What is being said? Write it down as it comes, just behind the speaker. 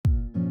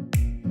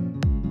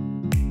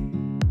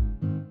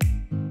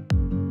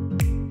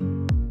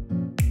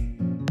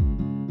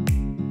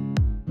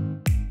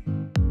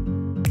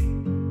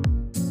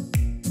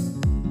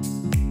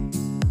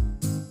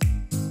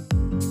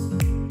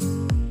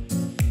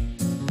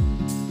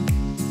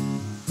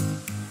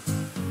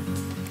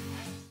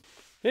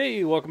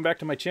Hey, welcome back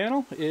to my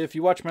channel. If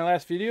you watched my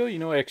last video, you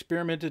know I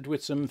experimented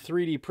with some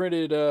 3D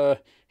printed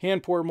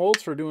hand pour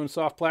molds for doing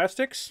soft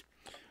plastics.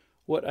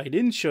 What I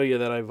didn't show you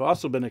that I've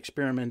also been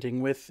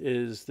experimenting with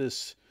is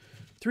this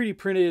 3D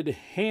printed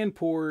hand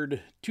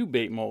poured tube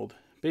bait mold.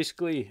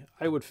 Basically,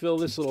 I would fill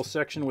this little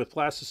section with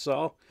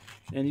plastisol,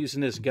 and using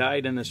this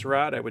guide and this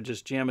rod, I would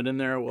just jam it in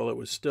there while it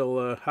was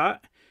still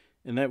hot,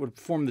 and that would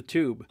form the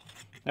tube.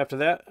 After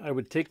that, I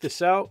would take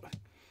this out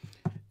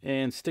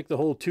and stick the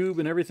whole tube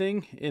and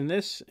everything in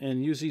this,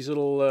 and use these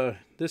little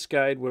this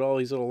guide with all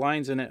these little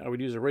lines in it. I would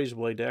use a razor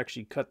blade to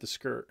actually cut the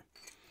skirt.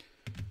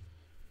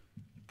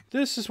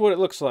 This is what it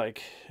looks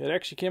like. It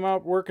actually came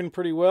out working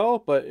pretty well,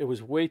 but it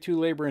was way too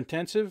labor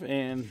intensive,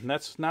 and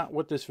that's not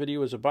what this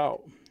video is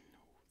about.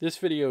 This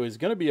video is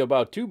going to be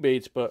about tube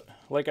baits, but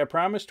like I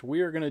promised,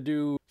 we are going to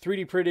do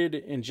 3D printed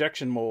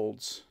injection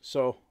molds.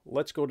 So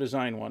let's go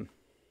design one.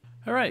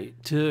 All right,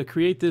 to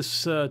create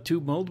this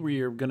tube mold, we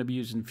are going to be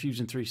using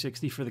Fusion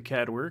 360 for the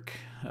CAD work.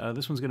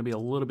 This one's going to be a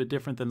little bit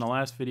different than the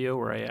last video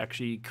where I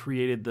actually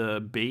created the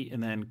bait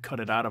and then cut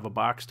it out of a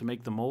box to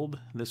make the mold.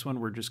 This one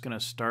we're just going to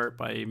start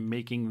by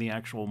making the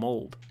actual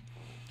mold.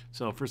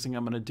 So first thing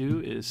I'm going to do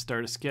is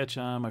start a sketch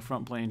on my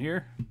front plane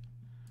here.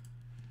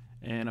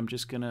 And I'm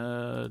just going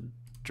to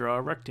draw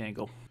a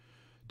rectangle.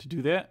 To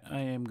do that, I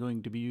am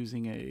going to be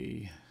using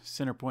a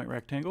center point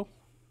rectangle.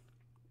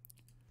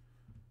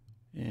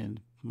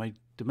 And my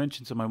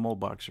dimensions of my mold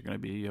box are going to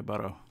be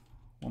about a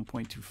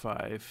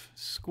 1.25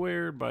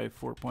 squared by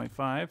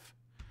 4.5.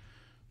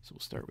 So we'll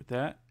start with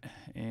that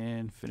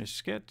and finish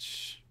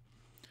sketch.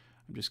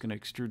 I'm just going to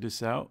extrude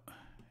this out,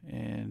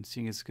 and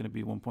seeing it's going to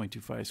be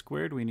 1.25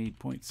 squared, we need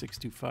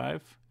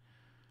 0.625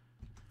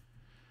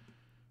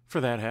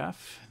 for that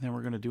half. Then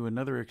we're going to do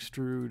another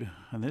extrude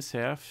on this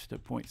half to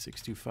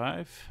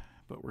 0.625,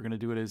 but we're going to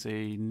do it as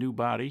a new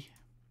body.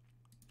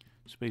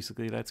 So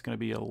basically that's going to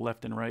be a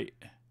left and right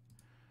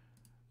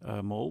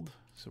mold.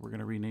 So we're going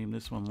to rename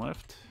this one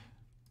left,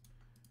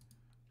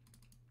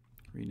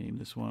 rename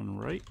this one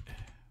right,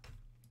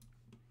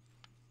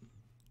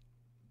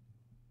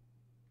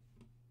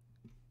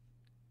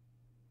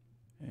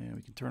 and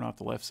we can turn off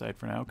the left side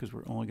for now because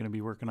we're only going to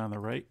be working on the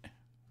right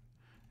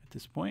at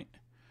this point.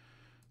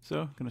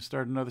 So I'm going to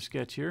start another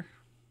sketch here,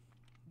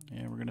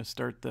 and we're going to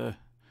start the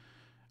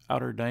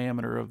outer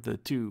diameter of the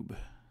tube.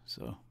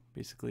 So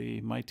basically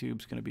my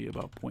tube's going to be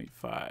about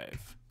 0.5.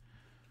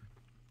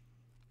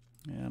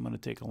 And I'm going to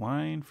take a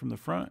line from the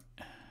front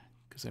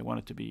because I want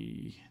it to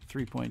be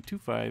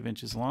 3.25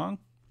 inches long.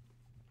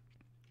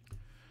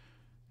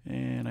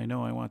 And I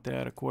know I want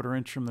that a 1/4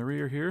 inch from the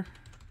rear here.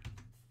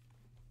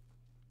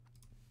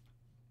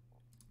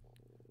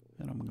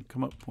 Then I'm going to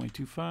come up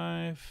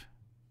 0.25.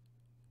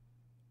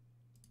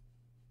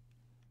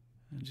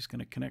 I'm just going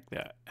to connect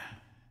that.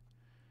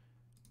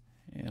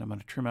 And I'm going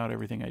to trim out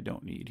everything I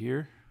don't need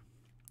here.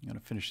 I'm going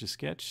to finish the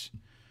sketch.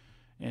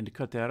 And to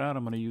cut that out,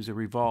 I'm going to use a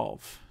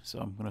revolve. So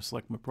I'm going to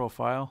select my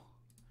profile,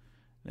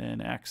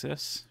 then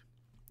access,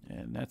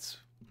 and that's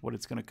what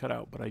it's going to cut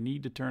out. But I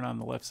need to turn on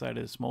the left side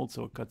of this mold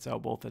so it cuts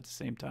out both at the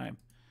same time.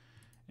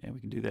 And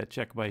we can do that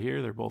check by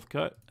here. They're both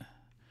cut.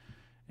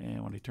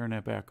 And when I turn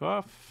that back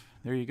off,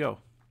 there you go.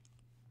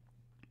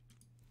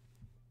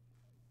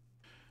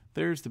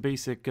 There's the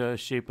basic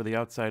shape of the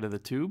outside of the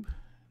tube.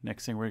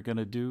 Next thing we're going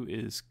to do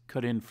is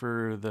cut in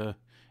for the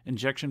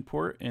injection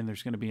port, and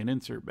there's going to be an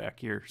insert back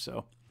here.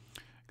 So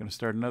going to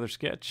start another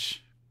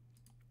sketch,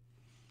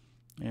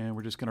 and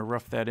we're just going to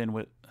rough that in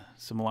with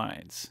some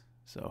lines.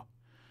 So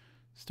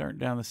starting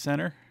down the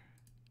center,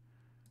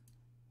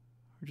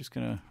 we're just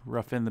going to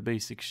rough in the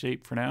basic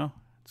shape for now.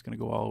 It's going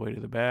to go all the way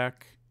to the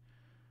back.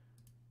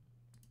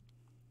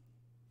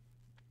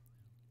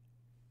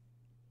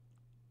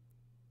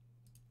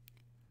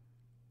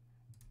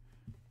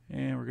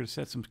 And we're going to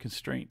set some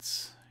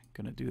constraints.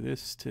 Going to do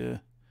this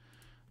to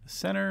the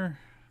center.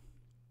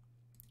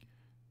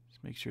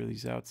 Make sure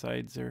these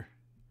outsides are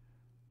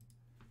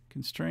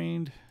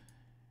constrained.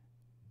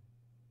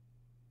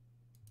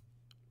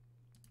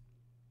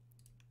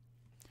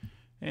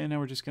 And now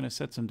we're just going to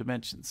set some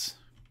dimensions.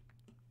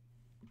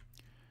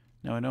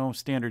 Now I know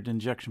standard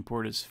injection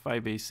port is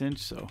 5/8 inch,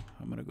 so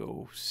I'm going to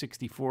go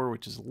 64,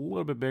 which is a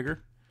little bit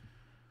bigger.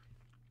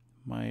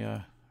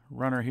 My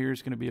runner here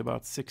is going to be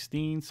about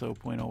 16, so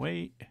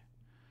 0.08.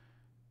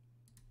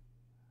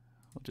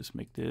 I'll just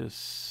make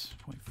this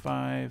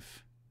 0.5.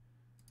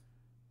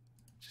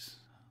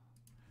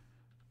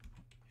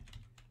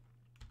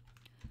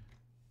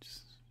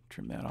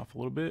 Trim that off a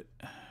little bit.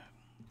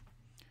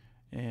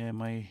 And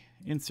my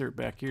insert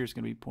back here is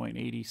going to be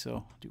 0.80, so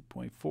I'll do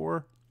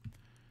 0.4.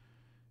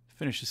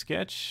 Finish the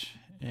sketch,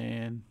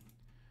 and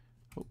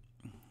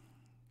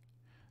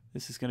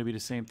this is going to be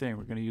the same thing.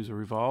 We're going to use a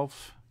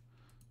revolve.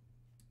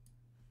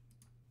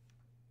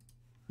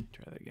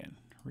 Try that again.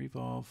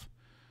 Revolve.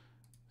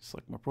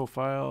 Select my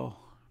profile.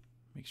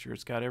 Make sure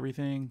it's got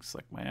everything.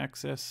 Select my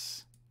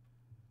axis.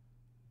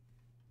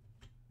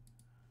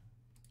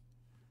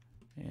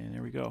 And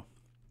there we go.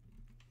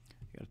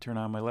 Got to turn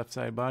on my left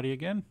side body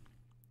again.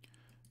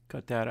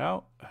 Cut that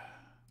out.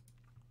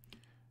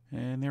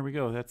 And there we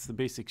go. That's the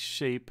basic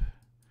shape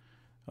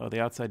of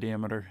the outside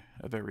diameter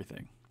of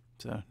everything.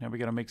 So now we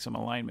got to make some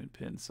alignment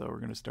pins. So we're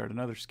going to start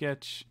another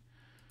sketch.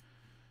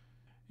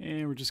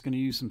 And we're just going to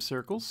use some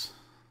circles.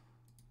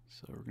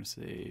 So we're going to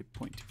say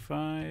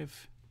 0.25.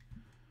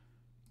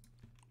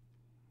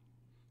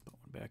 Put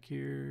one back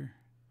here.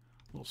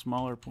 A little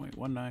smaller,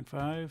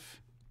 0.195.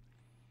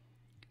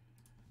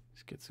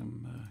 Let's get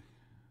some,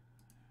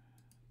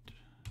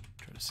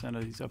 try to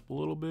center these up a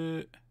little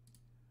bit.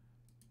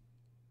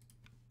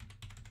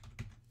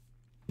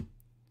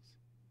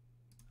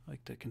 I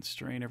like to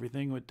constrain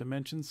everything with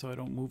dimensions so I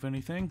don't move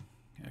anything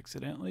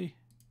accidentally.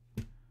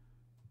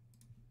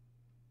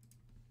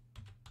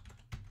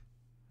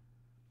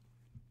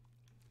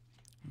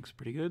 Looks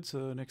pretty good.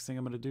 So next thing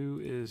I'm going to do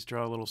is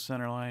draw a little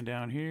center line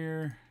down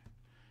here.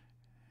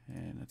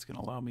 And that's going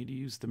to allow me to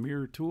use the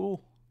mirror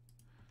tool.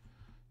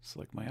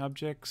 Select my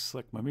objects,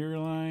 select my mirror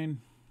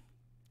line.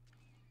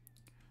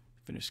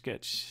 Finish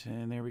sketch.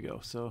 And there we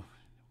go. So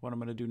what I'm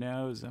going to do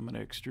now is I'm going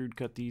to extrude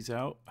cut these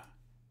out.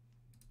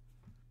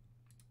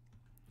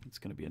 It's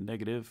going to be a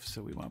negative,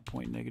 so we want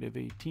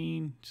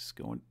 -18. Just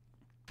going,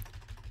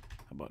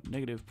 how about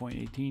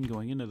 -0.18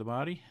 going into the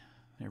body?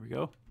 There we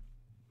go.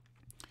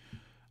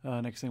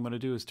 Next thing I'm going to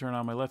do is turn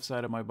on my left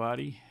side of my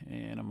body,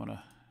 and I'm going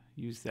to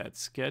use that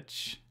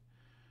sketch.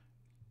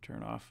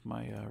 Turn off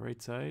my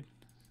right side.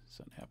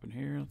 Something happened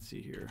here. Let's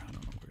see here. I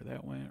don't know where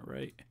that went.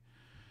 Right.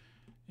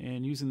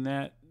 And using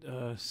that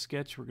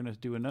sketch, we're going to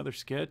do another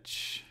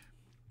sketch.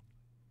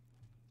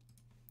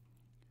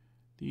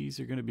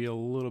 These are going to be a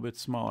little bit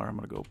smaller. I'm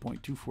going to go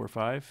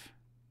 0.245.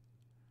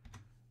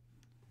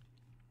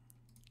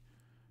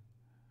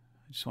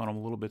 I just want them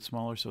a little bit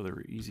smaller so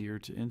they're easier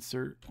to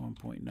insert.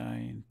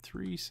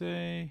 1.93,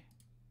 say.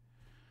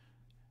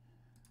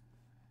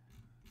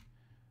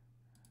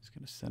 Just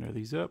going to center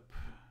these up.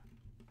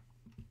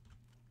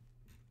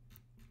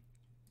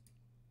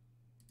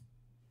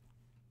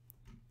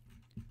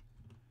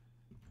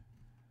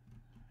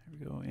 There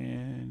we go.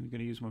 And I'm going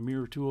to use my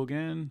mirror tool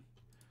again.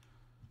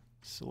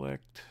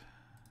 Select,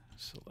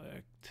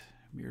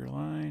 mirror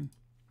line.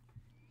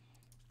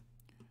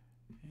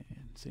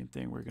 And same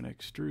thing, we're going to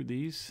extrude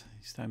these.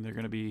 This time they're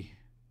going to be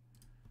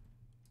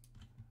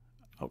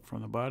out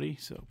from the body,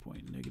 so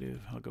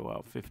I'll go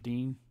out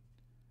 15.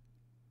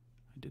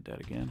 I did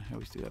that again. I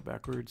always do that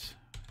backwards.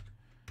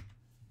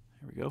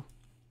 There we go.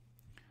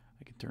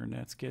 I can turn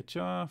that sketch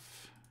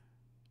off.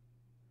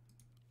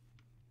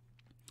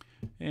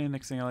 And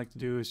next thing I like to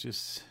do is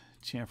just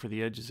chamfer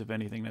the edges of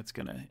anything that's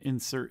going to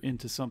insert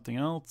into something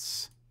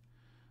else.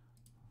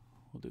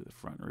 We'll do the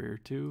front and rear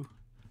too.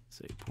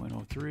 Say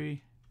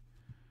 0.03.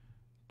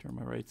 Turn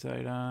my right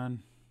side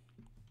on.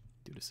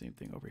 Do the same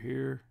thing over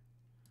here.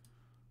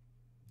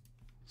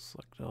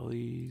 Select all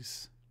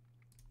these.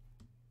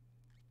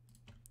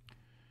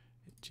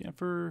 Hit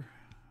chamfer,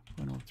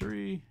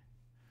 0.03.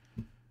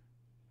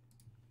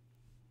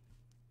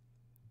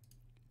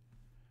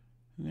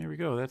 And there we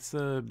go. That's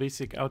the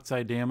basic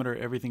outside diameter,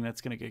 everything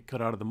that's going to get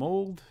cut out of the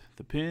mold,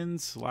 the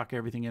pins, lock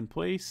everything in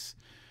place.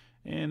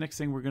 And next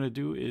thing we're going to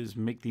do is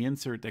make the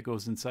insert that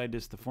goes inside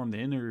this to form the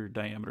inner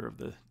diameter of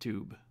the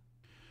tube.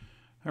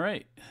 All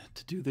right,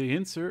 to do the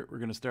insert, we're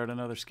going to start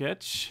another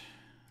sketch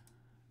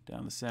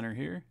down the center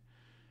here.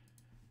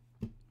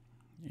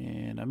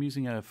 And I'm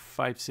using a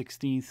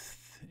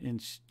 5/16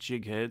 inch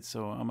jig head,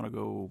 so I'm going to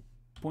go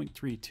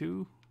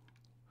 0.32,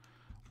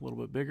 a little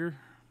bit bigger.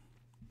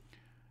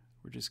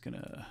 We're just going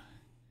to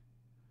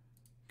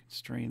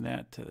constrain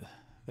that to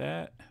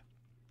that.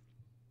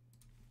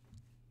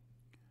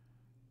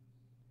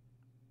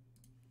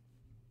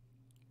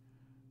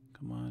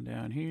 Come on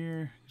down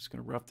here. Just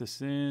going to rough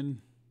this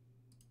in.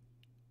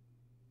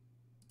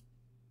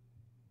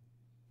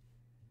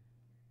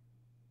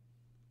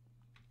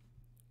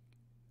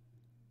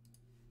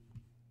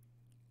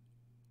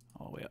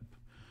 All the way up.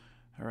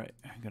 All right,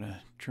 I'm going to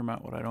trim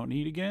out what I don't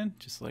need again,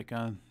 just like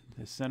on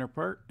the center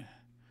part.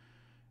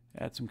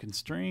 Add some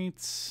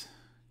constraints.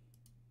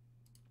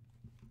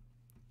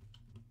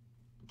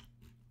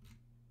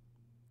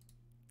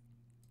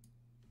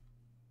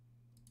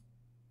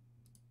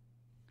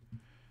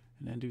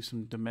 And then do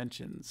some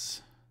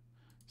dimensions.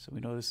 So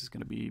we know this is going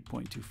to be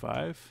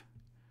 0.25.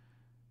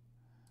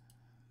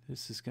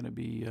 This is going to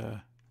be,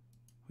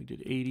 we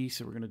did 80,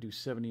 so we're going to do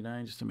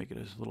 79 just to make it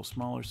a little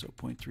smaller, so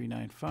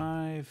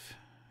 0.395.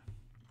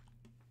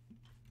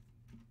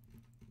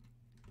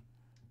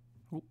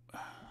 Oh.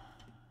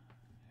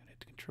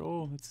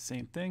 Control, it's the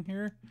same thing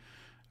here.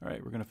 All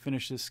right, we're going to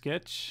finish this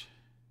sketch.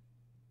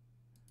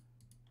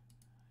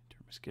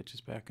 Turn my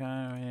sketches back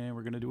on, and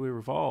we're going to do a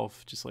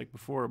revolve just like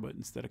before, but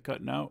instead of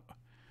cutting out,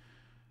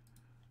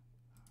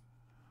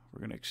 we're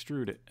going to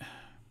extrude it.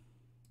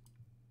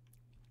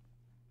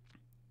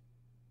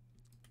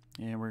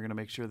 And we're going to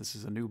make sure this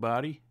is a new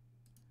body.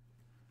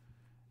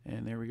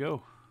 And there we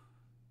go.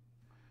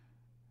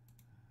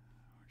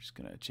 We're just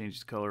going to change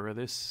the color of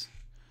this.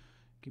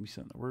 Give me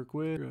something to work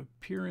with.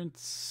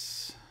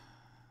 Appearance.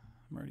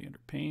 I'm already under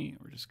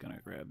paint. We're just going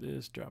to grab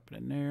this, drop it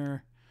in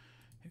there,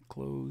 hit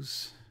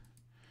close.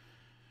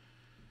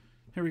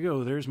 Here we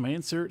go. There's my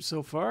insert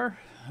so far.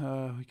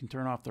 We can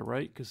turn off the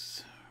right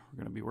because we're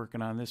going to be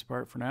working on this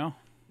part for now.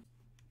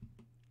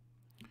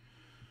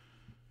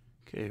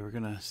 Okay, we're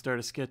going to start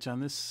a sketch on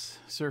this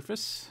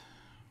surface.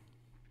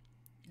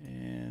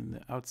 And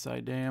the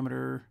outside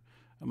diameter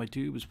of my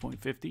tube is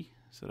 0.50,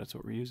 so that's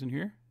what we're using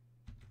here.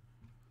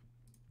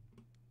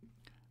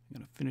 I'm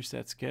going to finish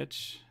that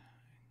sketch.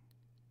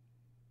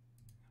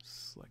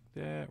 Select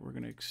that. We're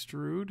going to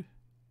extrude.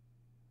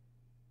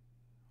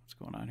 What's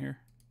going on here?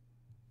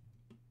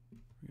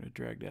 We're going to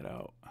drag that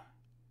out.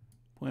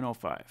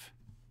 0.05.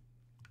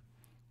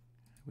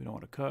 We don't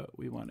want to cut,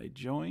 we want a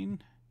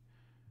join.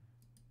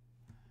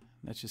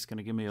 That's just going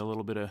to give me a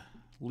little bit of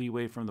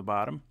leeway from the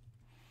bottom.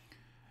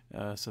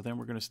 So then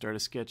we're going to start a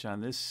sketch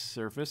on this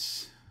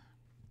surface.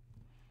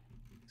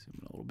 Zoom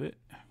in a little bit.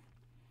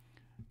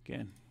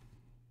 Again,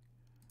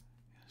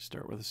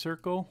 start with a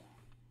circle.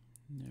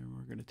 And then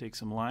we're going to take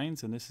some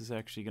lines, and this is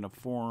actually going to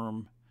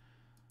form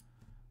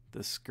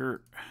the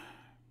skirt.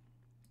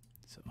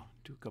 So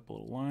do a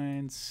couple of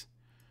lines,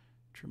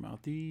 trim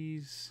out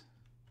these.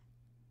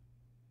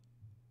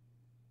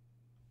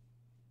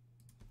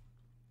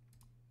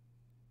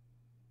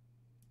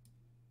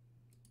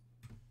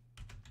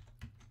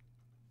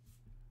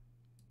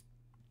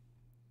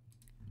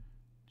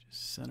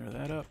 Just center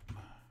that up.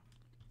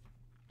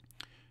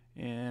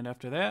 And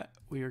after that,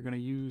 we are going to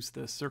use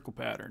the circle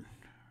pattern.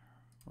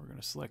 We're going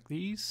to select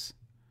these.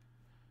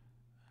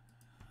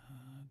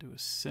 Do a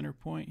center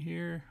point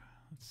here.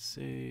 Let's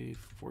say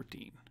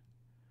 14.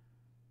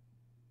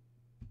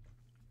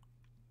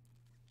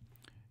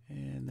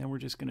 And then we're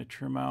just going to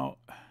trim out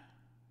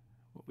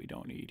what we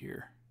don't need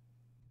here.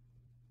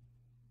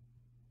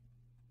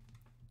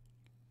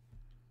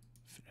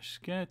 Finish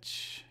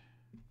sketch.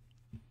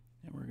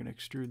 And we're going to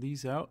extrude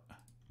these out.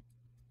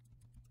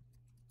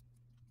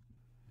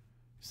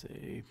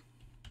 Say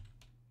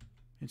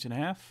 1.5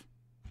 inches.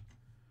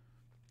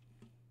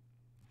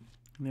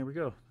 And there we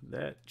go.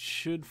 That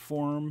should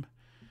form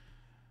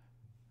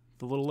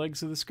the little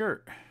legs of the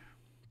skirt.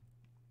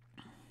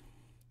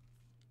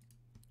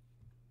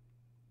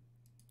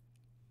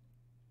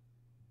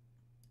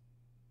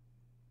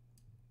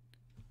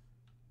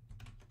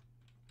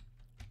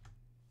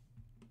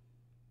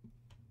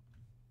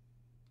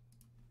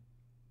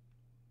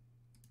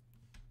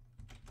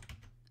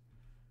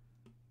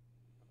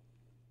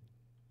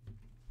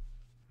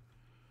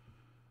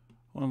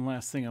 One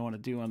last thing I want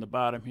to do on the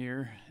bottom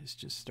here is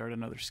just start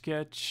another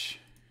sketch.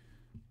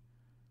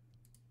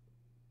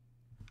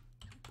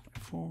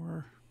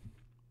 4.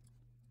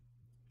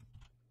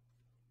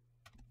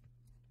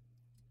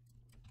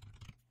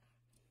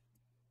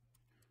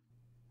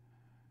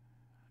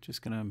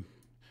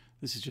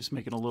 This is just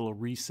making a little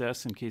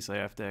recess in case I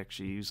have to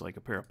actually use like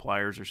a pair of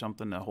pliers or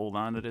something to hold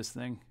on to this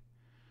thing.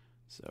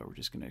 So we're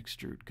just going to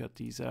extrude cut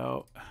these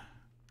out.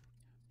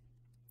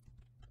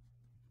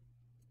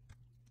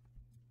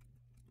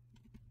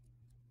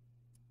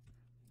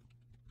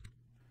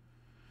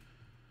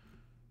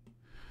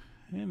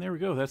 And there we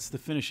go, that's the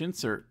finished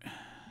insert.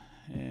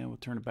 And we'll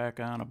turn it back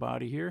on a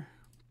body here.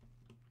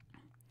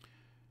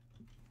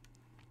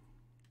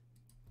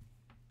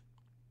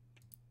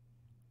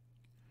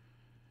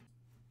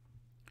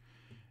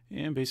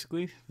 And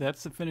basically,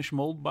 that's the finished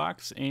mold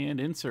box and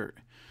insert.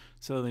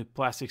 So the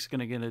plastic's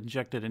going to get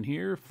injected in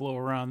here, flow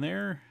around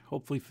there,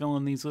 hopefully fill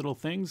in these little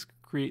things,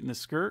 creating the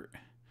skirt.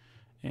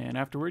 And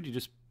afterward, you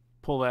just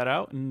pull that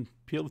out and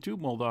peel the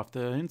tube mold off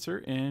the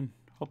insert, and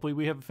hopefully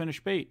we have a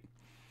finished bait.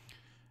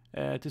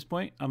 At this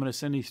point, I'm going to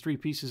send these 3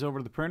 pieces over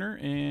to the printer,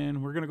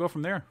 and we're going to go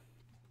from there.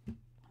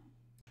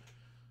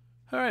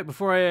 Alright,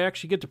 before I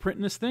actually get to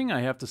printing this thing, I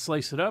have to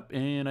slice it up,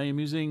 and I am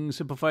using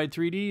Simplified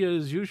 3D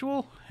as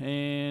usual.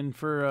 And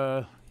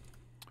for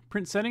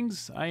print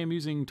settings, I am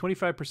using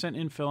 25%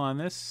 infill on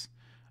this.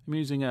 I'm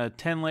using a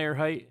 10 layer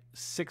height,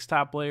 6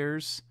 top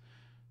layers,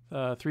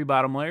 3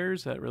 bottom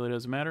layers, that really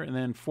doesn't matter, and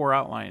then 4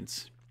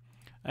 outlines.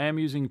 I am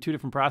using 2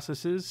 different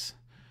processes,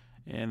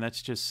 and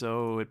that's just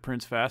so it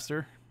prints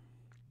faster.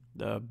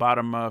 The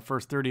bottom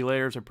first 30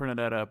 layers are printed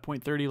at a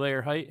 0.30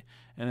 layer height,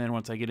 and then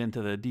once I get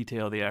into the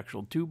detail of the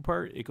actual tube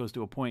part, it goes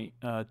to a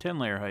 0.10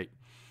 layer height.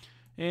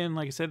 And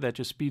like I said, that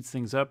just speeds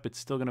things up. It's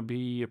still going to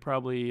be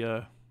probably,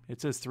 it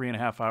says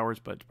 3.5 hours,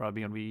 but it's probably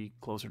going to be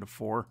closer to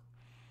 4.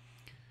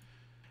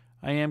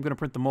 I am going to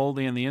print the mold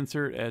and the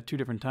insert at 2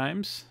 different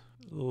times.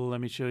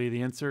 Let me show you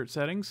the insert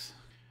settings.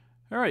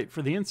 All right,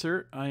 for the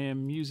insert, I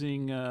am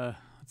using,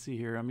 let's see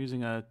here, I'm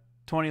using a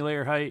 20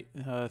 layer height,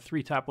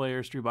 3 top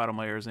layers, 3 bottom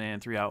layers,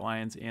 and 3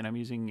 outlines, and I'm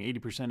using 80%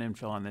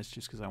 infill on this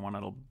just because I want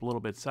it a little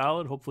bit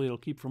solid. Hopefully it'll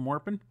keep from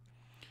warping,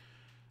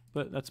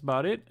 but that's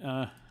about it.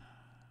 I'm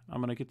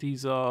going to get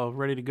these all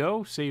ready to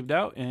go, saved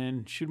out,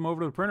 and shoot them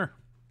over to the printer.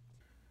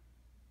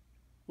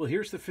 Well,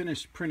 here's the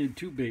finished printed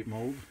tube bait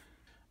mold,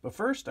 but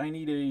first I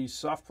need a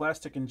soft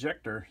plastic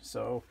injector,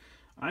 so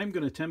I'm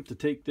going to attempt to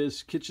take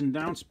this kitchen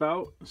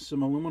downspout,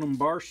 some aluminum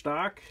bar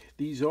stock,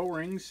 these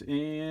O-rings,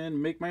 and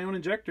make my own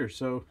injector,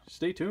 so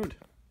stay tuned.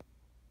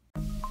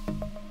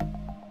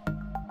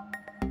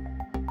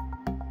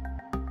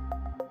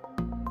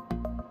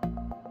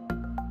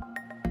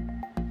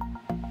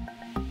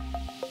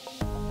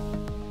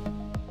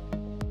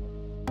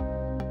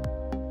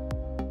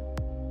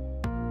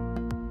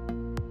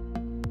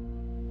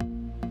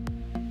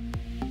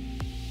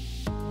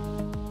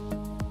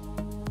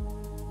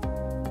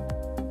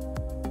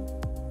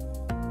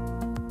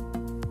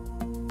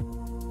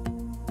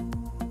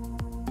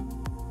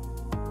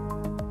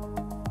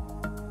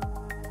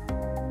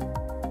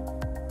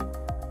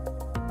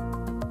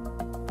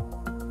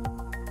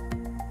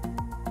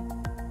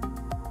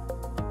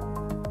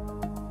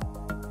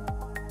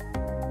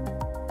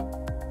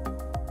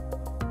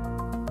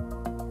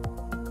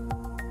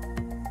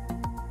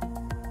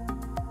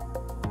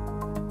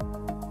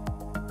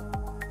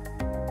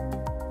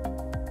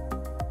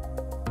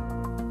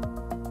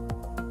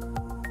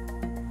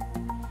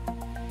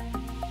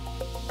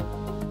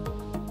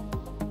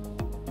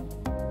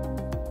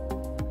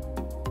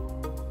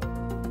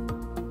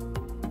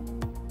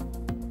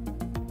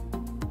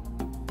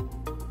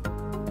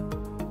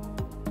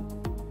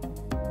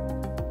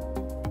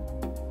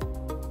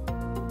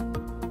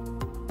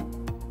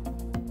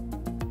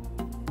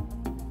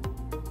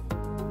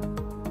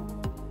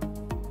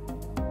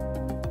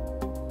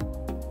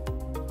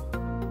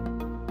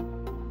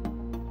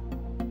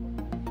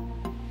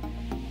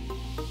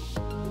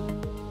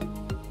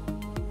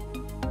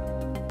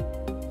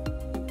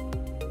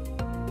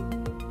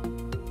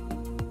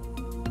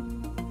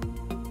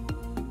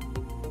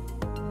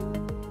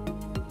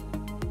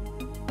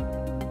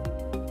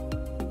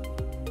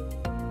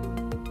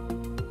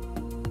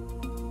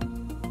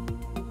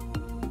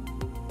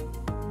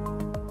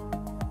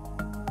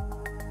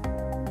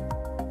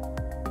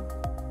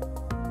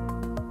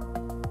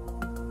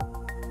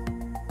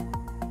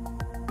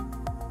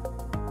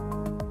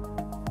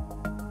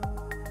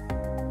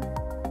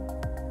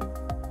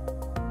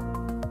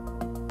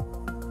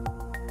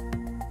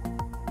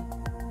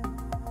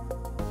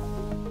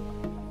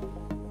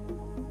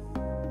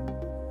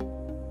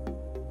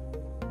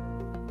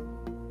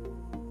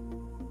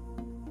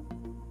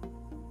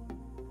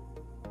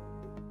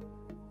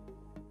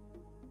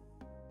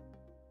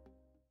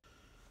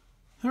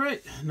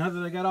 Alright, now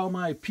that I got all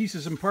my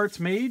pieces and parts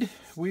made,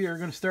 we are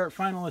going to start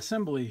final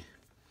assembly.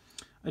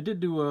 I did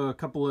do a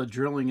couple of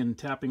drilling and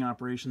tapping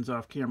operations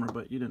off camera,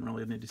 but you didn't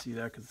really need to see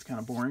that because it's kind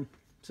of boring.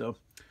 So,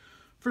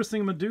 first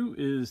thing I'm going to do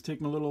is take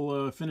my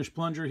little finish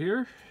plunger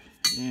here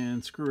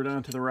and screw it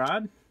onto the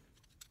rod.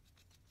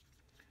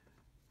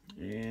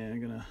 And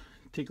I'm going to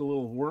take a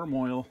little worm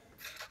oil,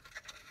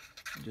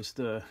 just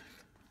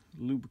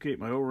lubricate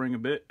my O-ring a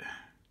bit.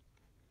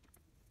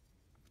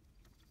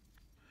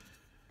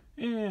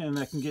 And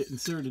that can get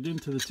inserted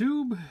into the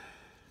tube.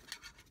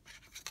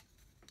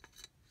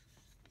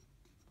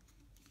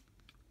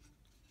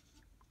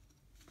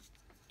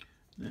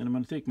 And I'm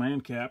going to take my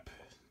end cap.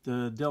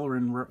 The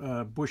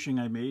Delrin bushing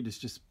I made is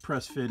just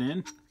press fit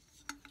in.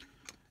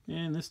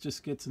 And this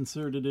just gets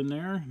inserted in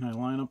there, and I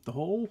line up the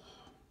hole.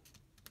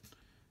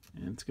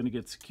 And it's going to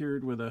get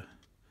secured with a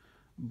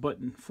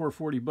button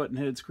 440 button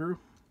head screw.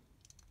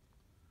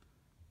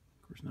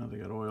 Of course, now they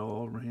got oil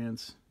all over my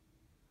hands.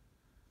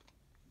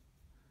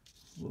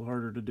 A little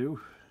harder to do.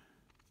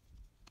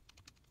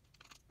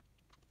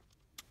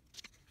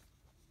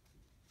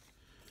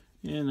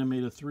 And I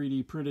made a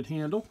 3D printed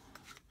handle.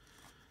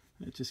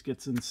 It just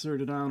gets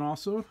inserted on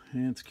also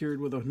and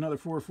secured with another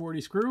 440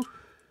 screw.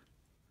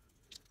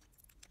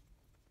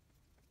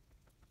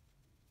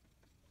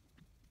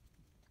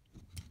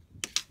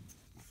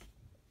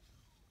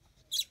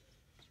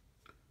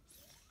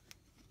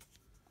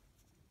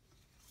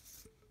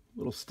 A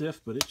little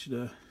stiff, but it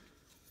should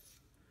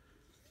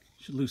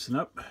loosen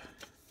up.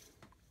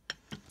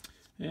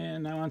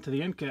 And now onto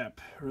the end cap,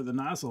 or the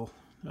nozzle.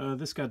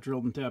 This got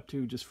drilled and tapped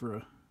too, just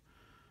for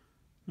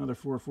another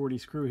 440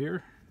 screw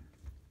here.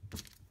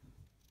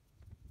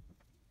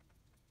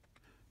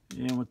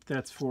 And what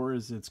that's for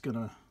is it's going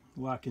to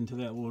lock into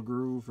that little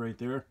groove right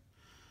there.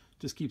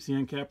 Just keeps the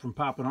end cap from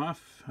popping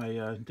off.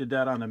 I did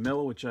that on the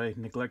mill, which I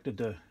neglected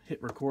to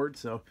hit record,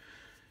 so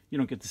you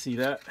don't get to see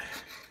that.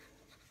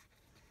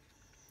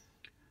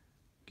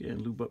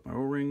 Again, lube up my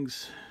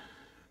O-rings.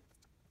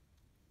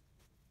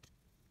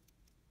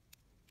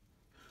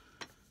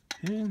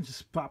 And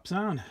just pops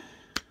on.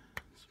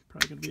 It's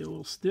probably going to be a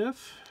little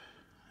stiff.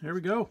 There we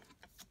go.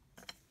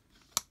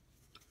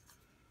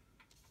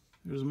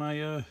 There's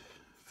my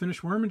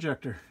finished worm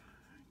injector.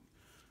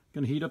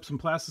 Going to heat up some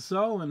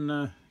plasticel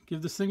and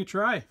give this thing a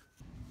try.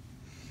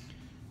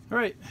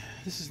 Alright,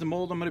 this is the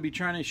mold I'm going to be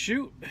trying to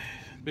shoot.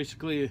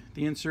 Basically,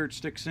 the insert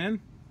sticks in,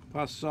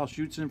 plasticel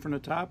shoots in from the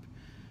top,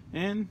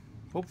 and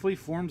hopefully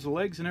forms the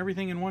legs and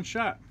everything in one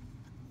shot.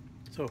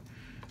 So,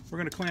 we're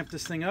going to clamp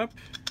this thing up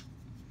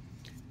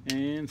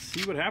and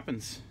see what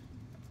happens.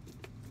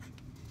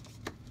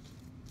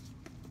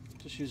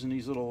 Just using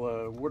these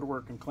little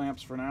woodworking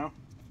clamps for now.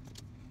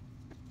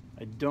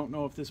 I don't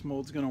know if this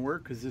mold's going to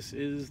work because this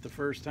is the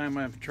first time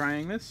I'm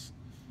trying this.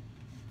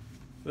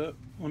 But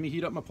let me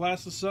heat up my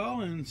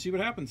plasticel and see what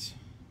happens.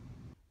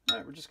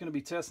 Alright, we're just going to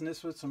be testing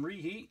this with some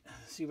reheat,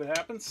 see what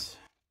happens.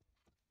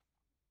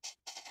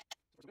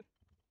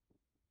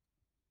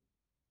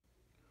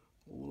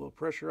 A little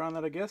pressure on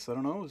that, I guess. I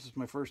don't know. This is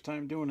my first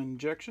time doing an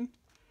injection.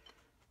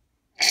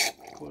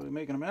 Clearly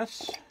making a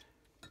mess.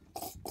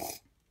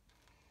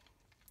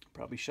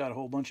 Probably shot a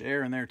whole bunch of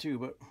air in there too,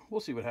 but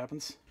we'll see what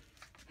happens.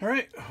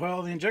 Alright,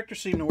 well, the injector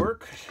seemed to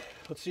work.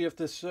 Let's see if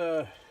this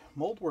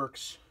mold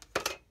works.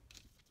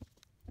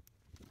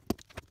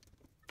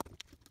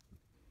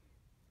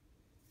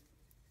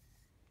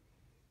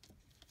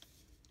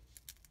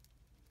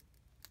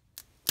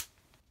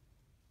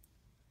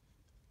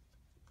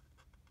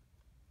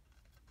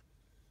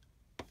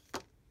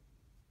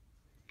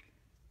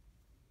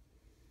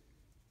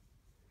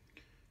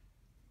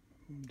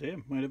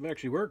 Damn, might have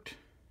actually worked.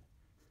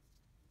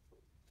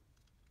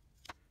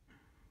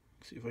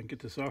 Let's see if I can get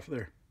this off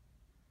there.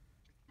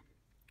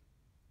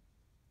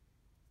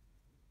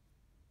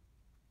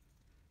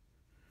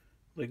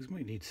 Legs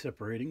might need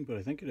separating, but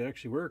I think it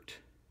actually worked.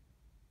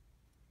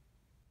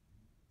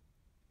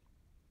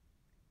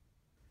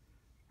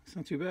 It's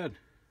not too bad.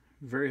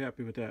 Very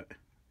happy with that.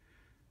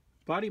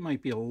 Body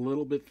might be a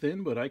little bit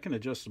thin, but I can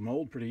adjust the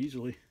mold pretty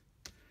easily.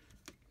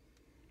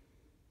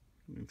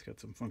 It's got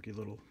some funky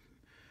little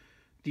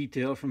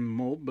detail from the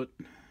mold, but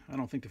I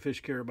don't think the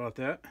fish care about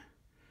that.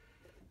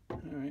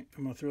 Alright,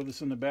 I'm going to throw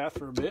this in the bath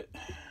for a bit,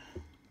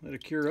 let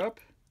it cure up,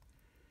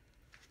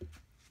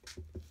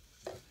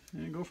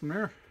 and go from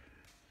there.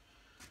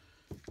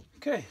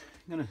 Okay,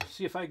 I'm going to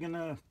see if I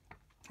can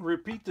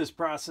repeat this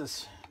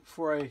process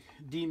before I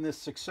deem this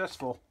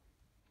successful.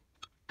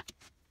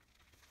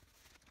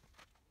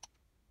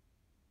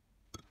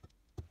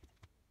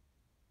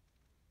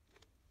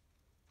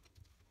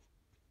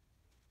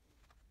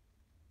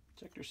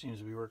 Injector seems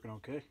to be working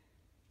okay.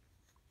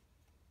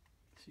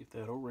 See if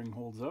that O-ring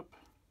holds up.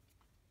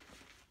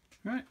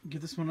 Alright, give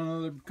this one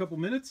another couple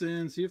minutes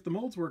and see if the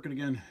mold's working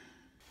again.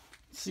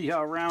 See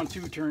how round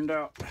 2 turned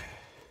out.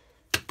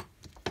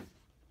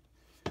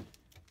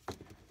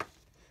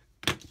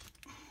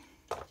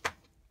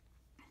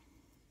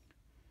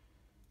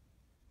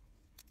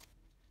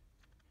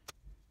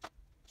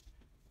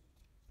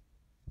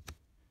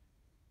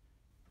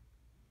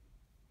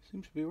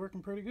 Seems to be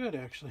working pretty good,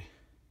 actually.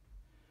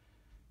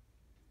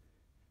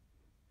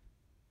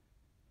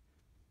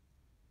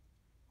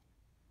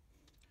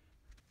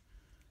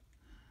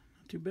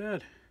 Not too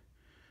bad.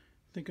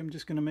 I think I'm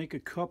just going to make a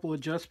couple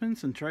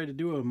adjustments and try to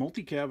do a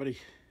multi-cavity.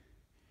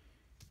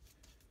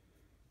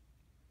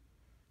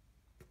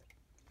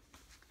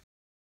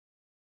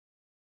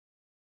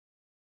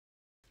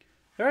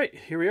 Alright,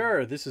 here we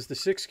are. This is the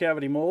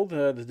 6-cavity mold.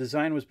 The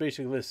design was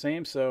basically the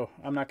same, so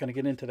I'm not going to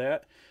get into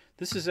that.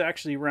 This is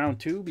actually round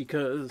 2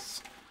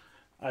 because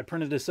I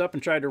printed this up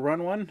and tried to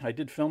run one. I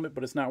did film it,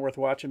 but it's not worth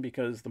watching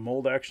because the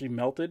mold actually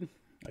melted.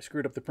 I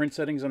screwed up the print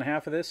settings on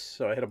half of this,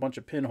 so I had a bunch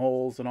of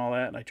pinholes and all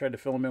that, and I tried to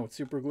fill them in with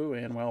super glue,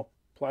 and well,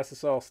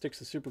 Plastisol sticks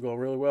to super glue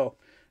really well.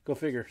 Go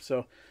figure.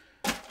 So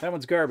that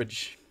one's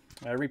garbage.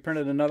 I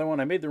reprinted another one.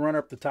 I made the runner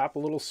up the top a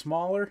little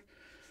smaller.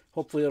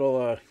 Hopefully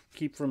it'll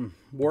keep from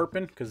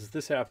warping, because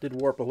this half did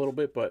warp a little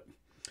bit, but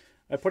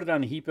I put it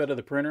on the heat bed of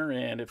the printer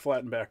and it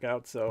flattened back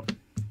out, so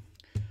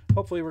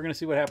hopefully we're going to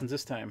see what happens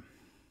this time.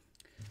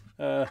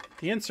 The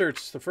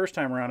inserts, the first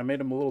time around, I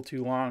made them a little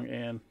too long,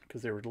 and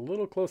because they were a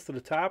little close to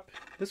the top.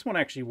 This one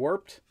actually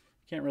warped.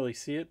 Can't really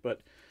see it,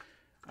 but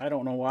I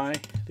don't know why.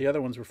 The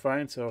other ones were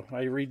fine, so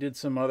I redid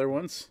some other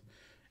ones,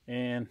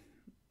 and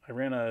I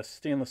ran a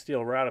stainless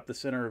steel rod up the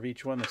center of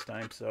each one this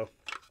time, so...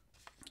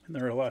 And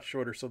they're a lot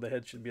shorter, so the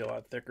head should be a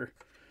lot thicker.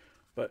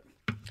 But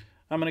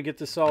I'm going to get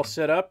this all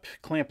set up,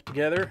 clamp it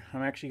together.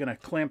 I'm actually going to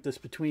clamp this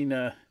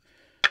between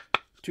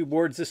 2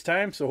 boards this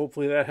time, so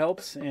hopefully that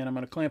helps. And I'm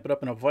going to clamp it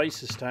up in a vise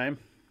this time.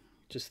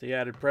 Just the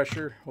added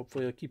pressure.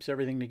 Hopefully it keeps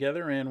everything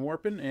together and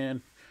warping,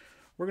 and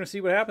we're going to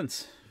see what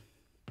happens.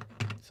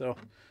 So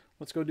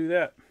let's go do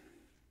that.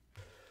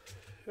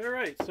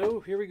 Alright, so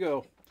here we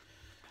go.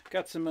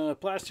 Got some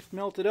plastic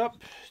melted up.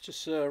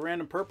 Just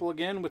random purple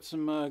again with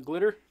some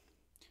glitter.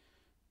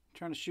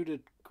 Trying to shoot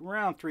it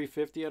around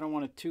 350. I don't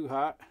want it too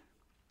hot.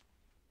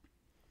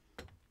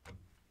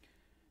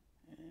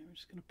 And we're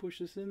just going to push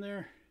this in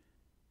there.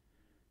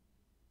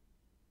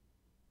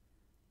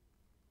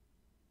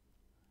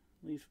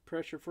 Leave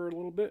pressure for a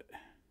little bit.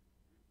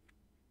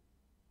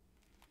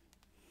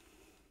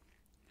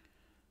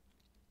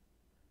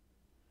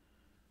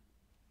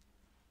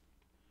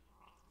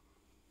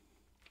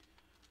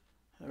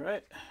 All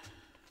right.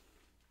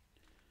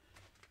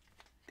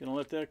 Gonna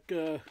let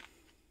that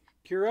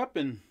cure up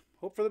and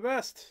hope for the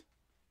best.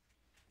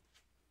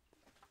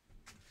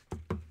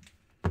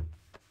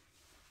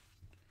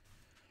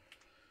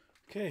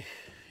 Okay,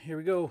 here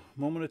we go.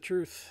 Moment of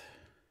truth.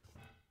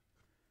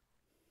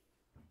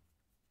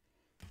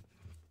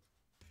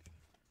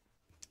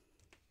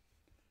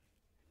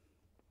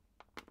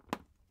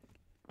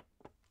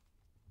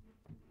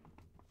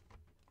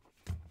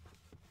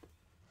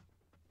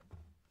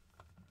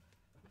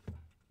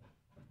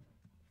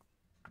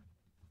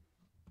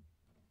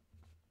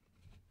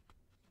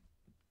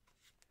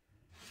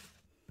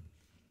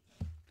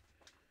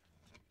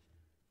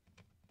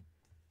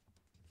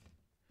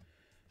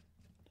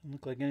 Doesn't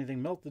look like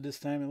anything melted this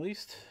time, at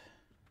least.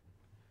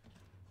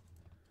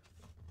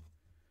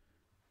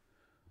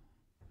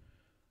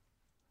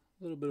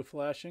 A little bit of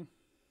flashing.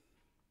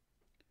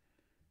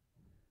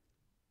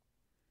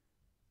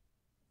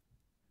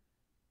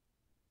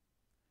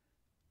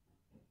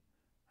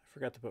 I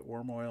forgot to put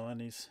worm oil on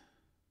these.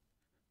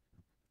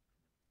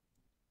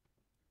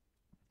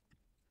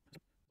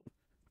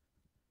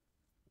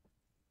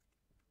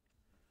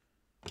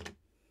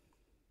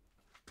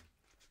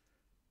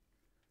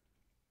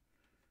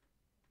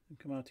 Didn't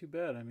come out too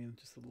bad. I mean,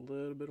 just a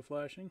little bit of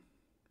flashing.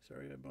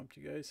 Sorry I bumped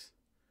you guys.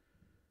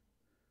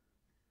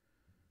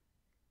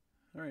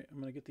 Alright, I'm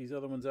going to get these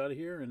other ones out of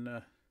here and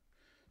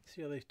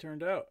see how they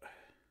turned out.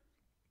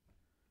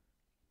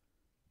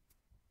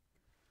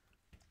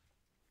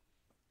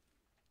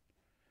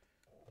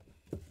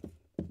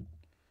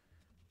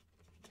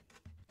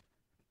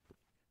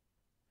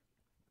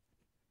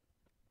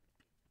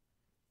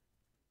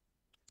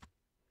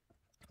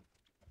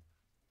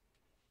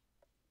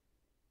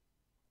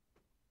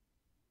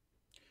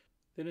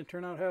 They didn't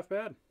turn out half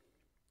bad.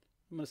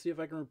 I'm going to see if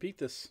I can repeat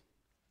this.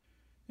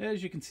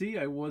 As you can see,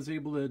 I was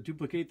able to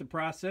duplicate the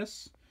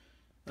process.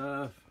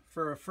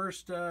 For a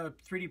first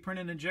 3D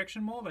printed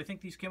injection mold, I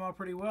think these came out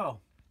pretty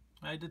well.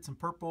 I did some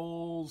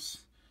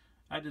purples,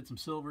 I did some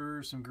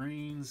silvers, some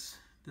greens.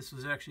 This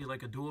was actually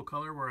like a dual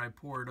color where I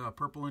poured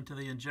purple into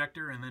the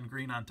injector and then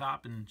green on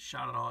top and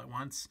shot it all at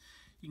once.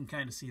 You can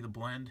kind of see the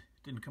blend.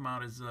 Didn't come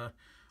out as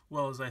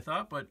well as I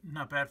thought, but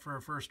not bad for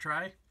a first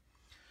try.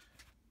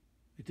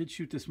 I did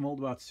shoot this mold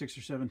about 6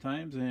 or 7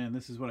 times, and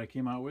this is what I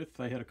came out with.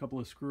 I had a couple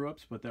of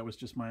screw-ups, but that was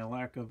just my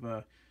lack of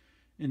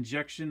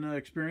injection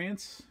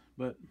experience.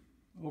 But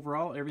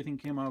overall, everything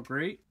came out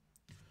great.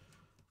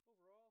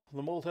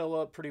 The mold held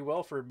up pretty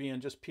well for being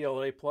just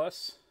PLA+.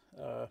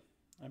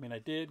 I mean, I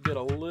did get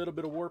a little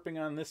bit of warping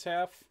on this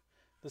half.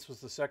 This was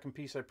the second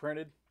piece I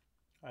printed.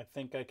 I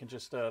think I can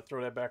just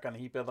throw that back on the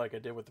heat bed like I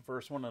did with the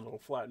first one, and it'll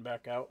flatten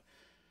back out.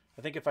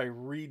 I think if I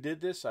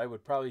redid this, I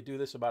would probably do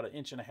this about 1.5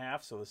 inches,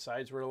 so the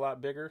sides were a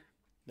lot bigger.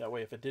 That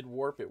way if it did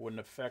warp, it wouldn't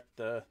affect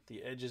the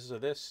edges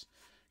of this,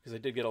 because I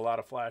did get a lot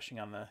of flashing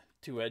on the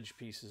two edge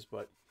pieces.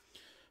 But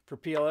for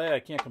PLA, I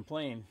can't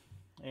complain.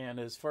 And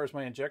as far as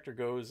my injector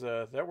goes,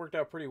 that worked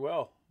out pretty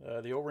well.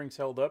 The O-rings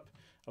held up.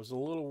 I was a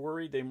little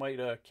worried they might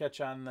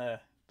catch on the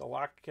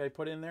lock I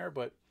put in there,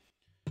 but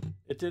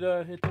it did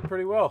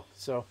pretty well.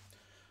 So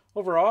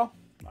overall,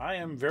 I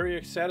am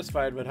very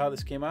satisfied with how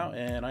this came out,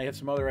 and I have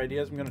some other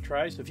ideas I'm going to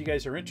try. So if you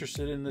guys are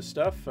interested in this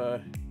stuff,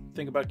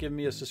 think about giving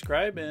me a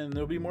subscribe, and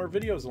there'll be more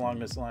videos along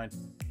this line.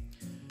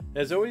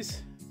 As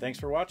always, thanks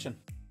for watching.